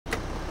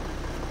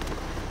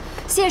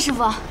谢谢师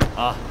傅。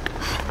啊。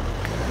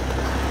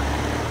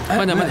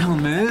 慢点，慢点，我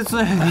没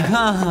醉，你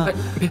看，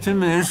真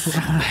没事。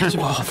这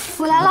不好。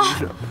我来了，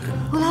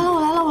我来了，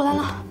我来了，我来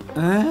了。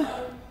哎，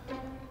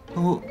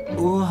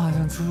我好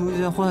像出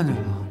现幻觉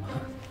了。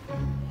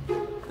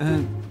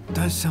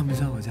他像不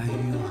像我家英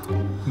英啊？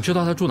你知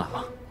道他住哪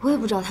吗？我也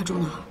不知道他住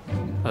哪。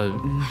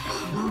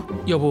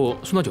要不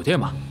送到酒店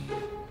吧？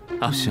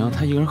啊，不行，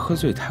他一个人喝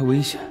醉太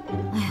危险。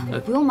哎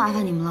呀，不用麻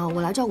烦你们了，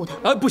我来照顾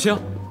他。不行。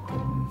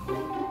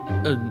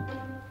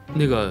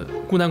那个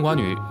孤男寡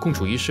女共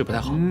处一室不太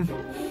好。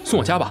送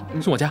我家吧，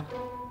送我家。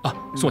啊，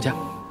送我家。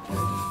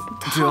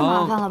太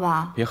麻烦了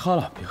吧？别喝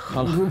了，别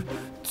喝了，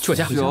去我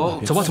家。走吧，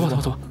走吧，走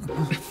吧，走吧。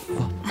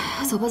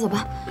走吧，走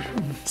吧。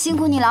辛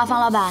苦你了，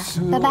方老板，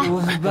拜拜。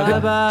拜拜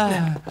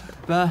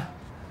拜。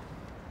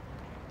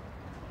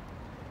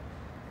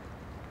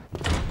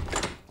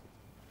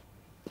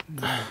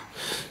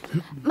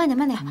慢点，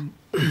慢点。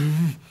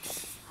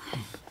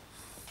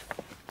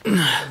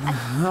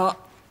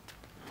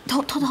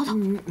头，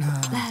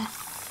来，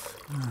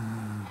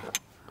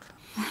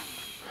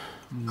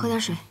喝点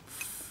水。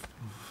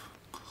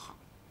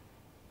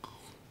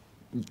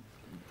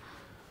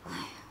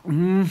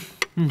英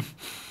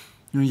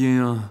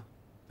英，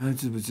还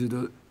记不记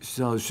得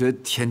小学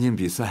田径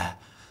比赛，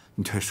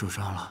你腿受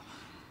伤了？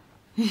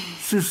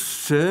是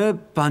谁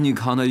把你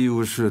扛到医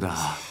务室的？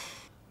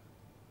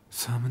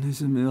咱们那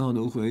些美好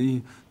的回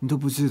忆，你都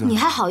不记得了？你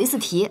还好意思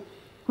提？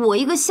我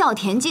一个校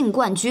田径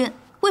冠军，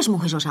为什么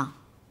会受伤？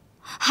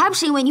还不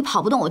是因为你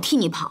跑不动，我替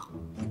你跑，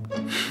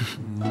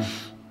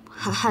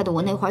还害得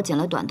我那会儿剪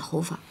了短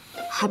头发，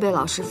还被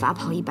老师罚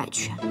跑100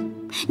圈。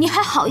你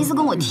还好意思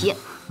跟我提？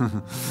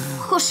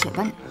喝水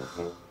吧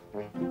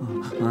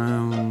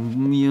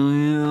你！英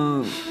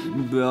英，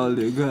你不要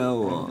离开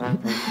我，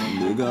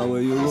离开我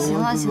以后行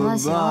了，行了，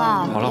行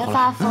了，别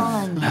发疯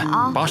了你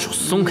啊！把手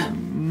松开。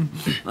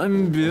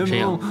你别沈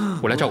阳，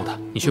我来照顾他，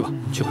你去吧，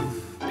去吧，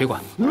别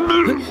管。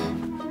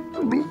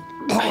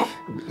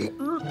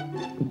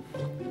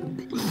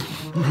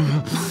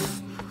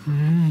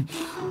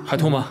还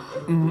痛吗？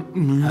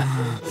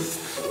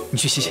你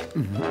去洗洗。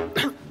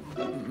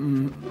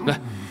来。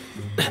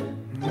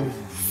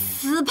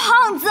死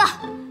胖子，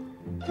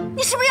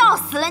你是不是要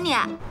死了你？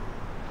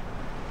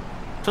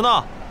陈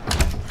道，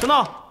陈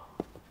道。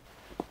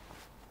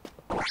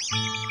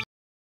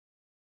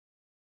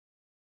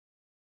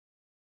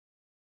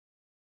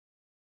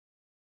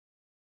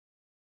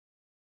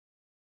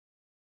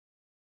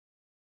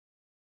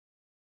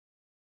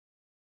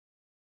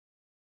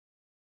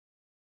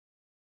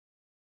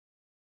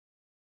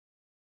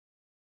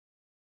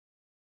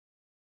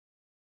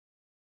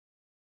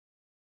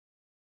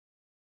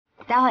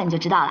 待会儿你就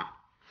知道了。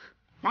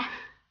来，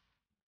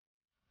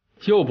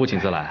又不请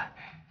自来，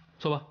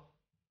坐吧。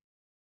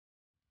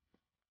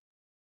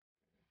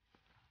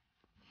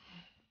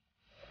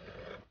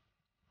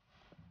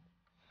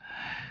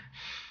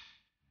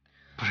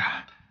不是，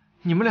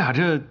你们俩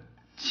这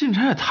进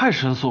展也太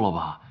神速了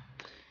吧？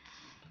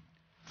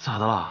咋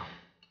的了？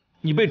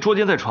你被捉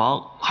奸在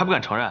床还不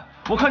敢承认？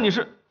我看你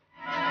是……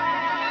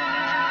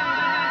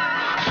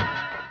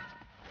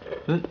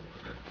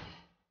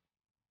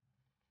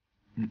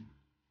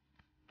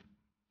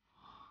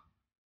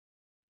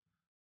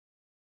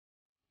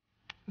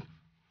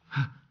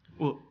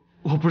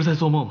我不是在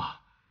做梦吧？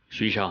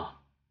徐医生，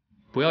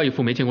不要一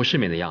副没见过世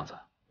面的样子，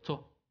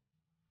坐。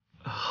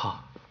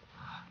好。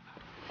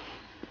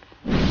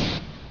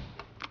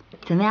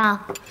怎么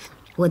样？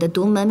我的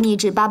独门秘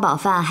制八宝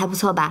饭还不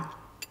错吧？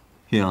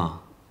英，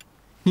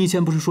你以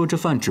前不是说这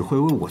饭只会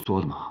为我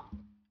做的吗？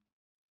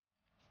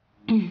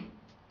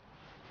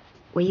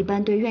我一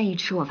般对愿意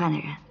吃我饭的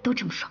人都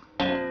这么说。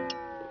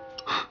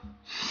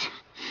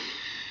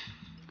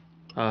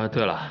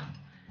对了。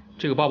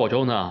 这个八宝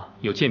粥呢，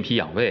有健脾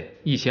养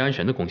胃、益气安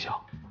神的功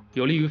效，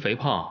有利于肥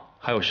胖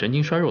还有神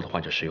经衰弱的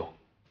患者食用。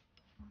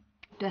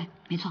对，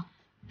没错。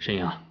沈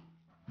阳，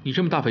你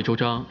这么大费周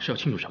章是要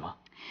庆祝什么？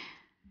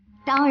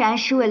当然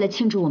是为了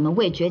庆祝我们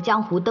味觉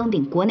江湖登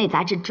顶国内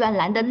杂志专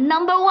栏的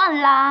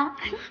No.1 啦！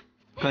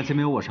感情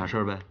没有我啥事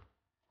儿呗。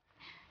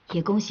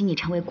也恭喜你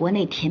成为国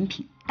内甜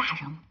品大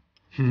人物。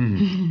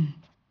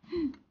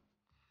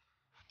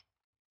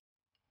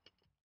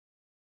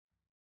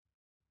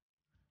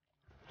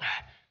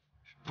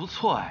不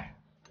错哎，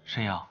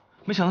沈阳，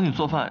没想到你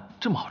做饭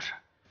这么好吃，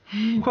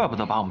怪不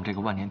得把我们这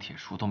个万年铁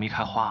叔都迷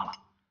开花了。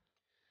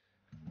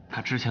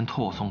他之前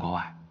托我送国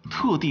外，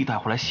特地带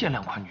回来限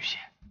量款女鞋。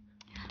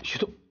徐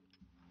总，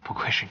不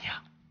愧是你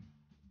啊。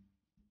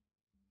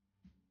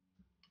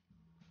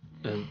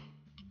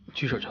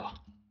去这儿去了。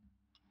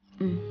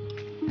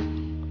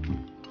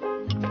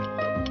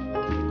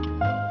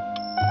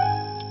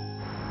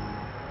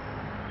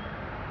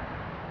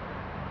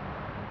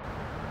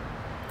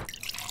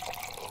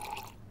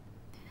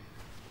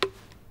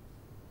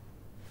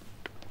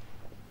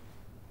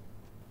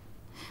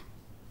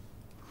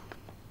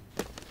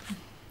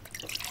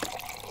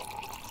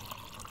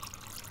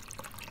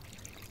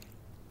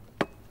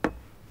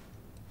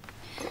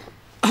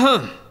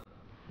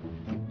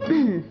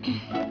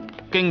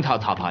跟他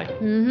擦牌。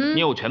你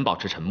有权保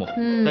持沉默，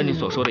但你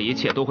所说的一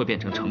切都会变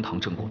成呈堂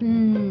证供。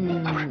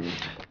不是。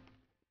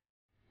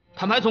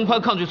坦白从宽，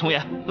抗拒从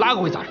严，哪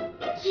个会咋人？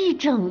一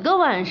整个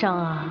晚上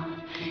啊，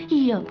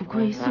夜不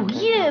归宿，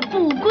夜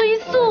不归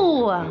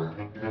宿啊！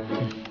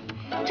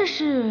这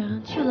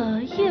是去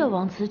了叶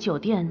王子酒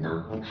店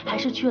呢，还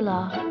是去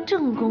了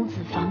郑公子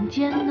房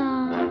间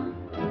呢？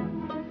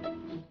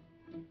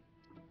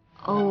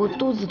我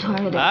肚子突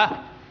然有点……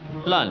哎，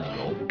烂理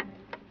由，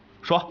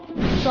说。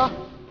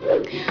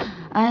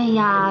哎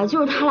呀，就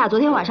是他俩昨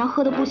天晚上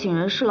喝的不省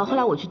人事了，后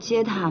来我去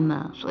接他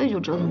们，所以就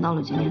折腾到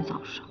了今天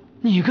早上。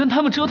你跟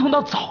他们折腾到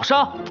早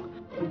上？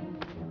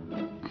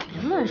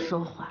别乱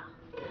说话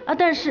啊！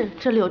但是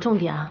这里有重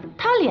点啊，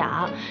他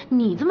俩，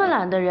你这么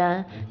懒的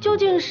人，究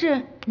竟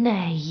是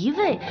哪一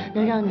位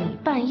能让你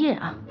半夜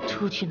啊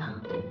出去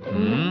呢？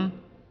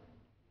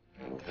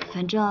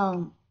反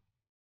正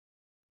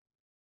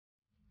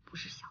不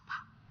是小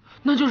胖，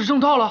那就是郑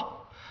道了。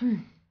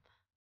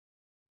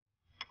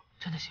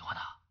真的喜欢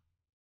他？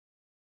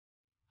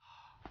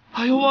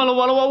哎呦，完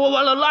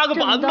了，拉个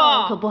板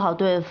吧！可不好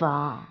对付。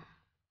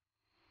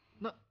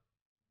那，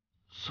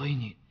所以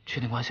你确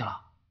定关系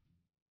了？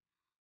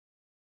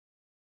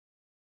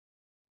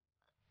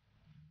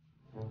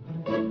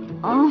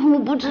我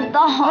不知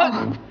道。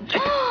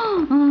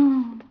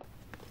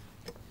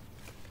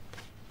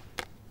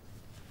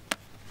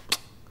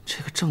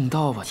这个正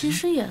道吧，其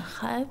实也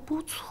还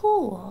不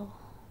错，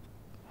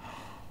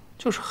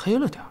就是黑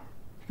了点儿。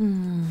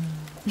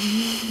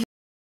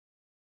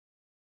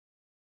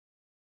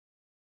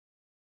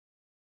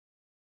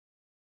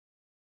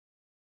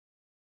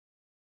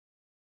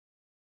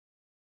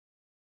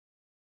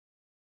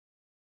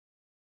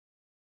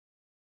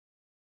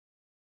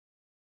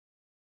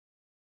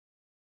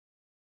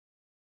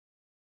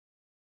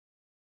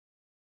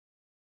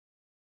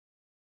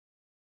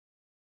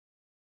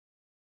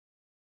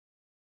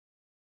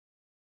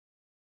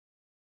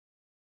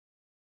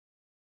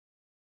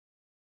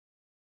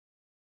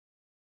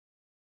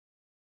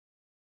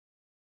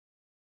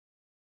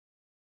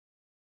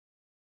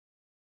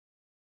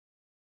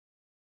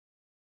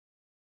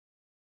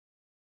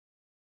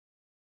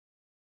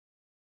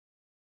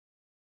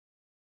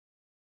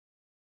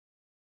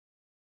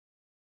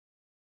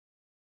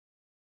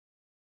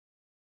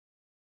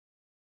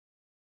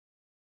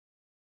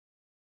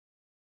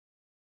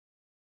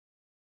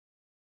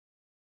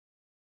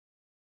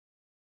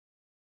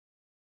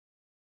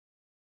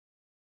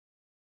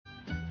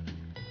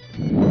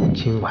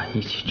今晚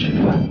一起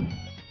吃饭。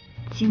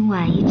今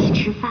晚一起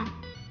吃饭。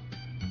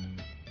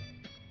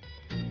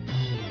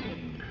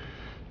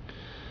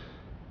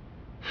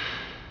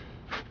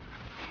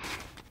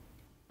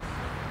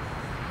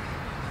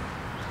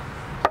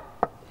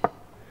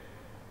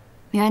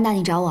明然大，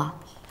你找我？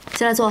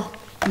进来坐。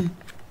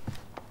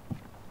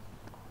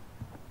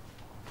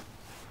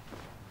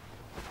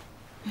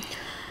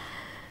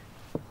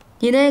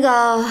你那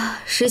个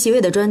实习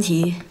位的专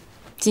题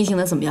进行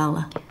的怎么样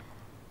了？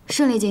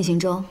顺利进行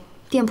中，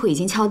店铺已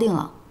经敲定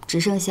了，只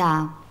剩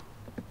下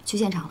去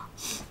现场了。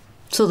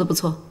做得不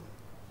错。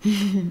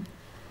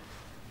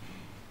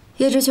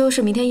叶知秋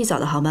是明天一早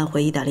的航班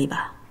回意大利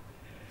吧？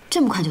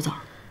这么快就走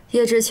了？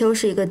叶知秋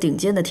是一个顶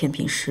尖的甜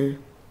品师，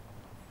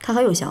他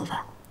很有想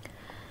法，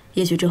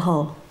也许之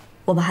后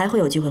我们还会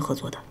有机会合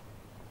作的。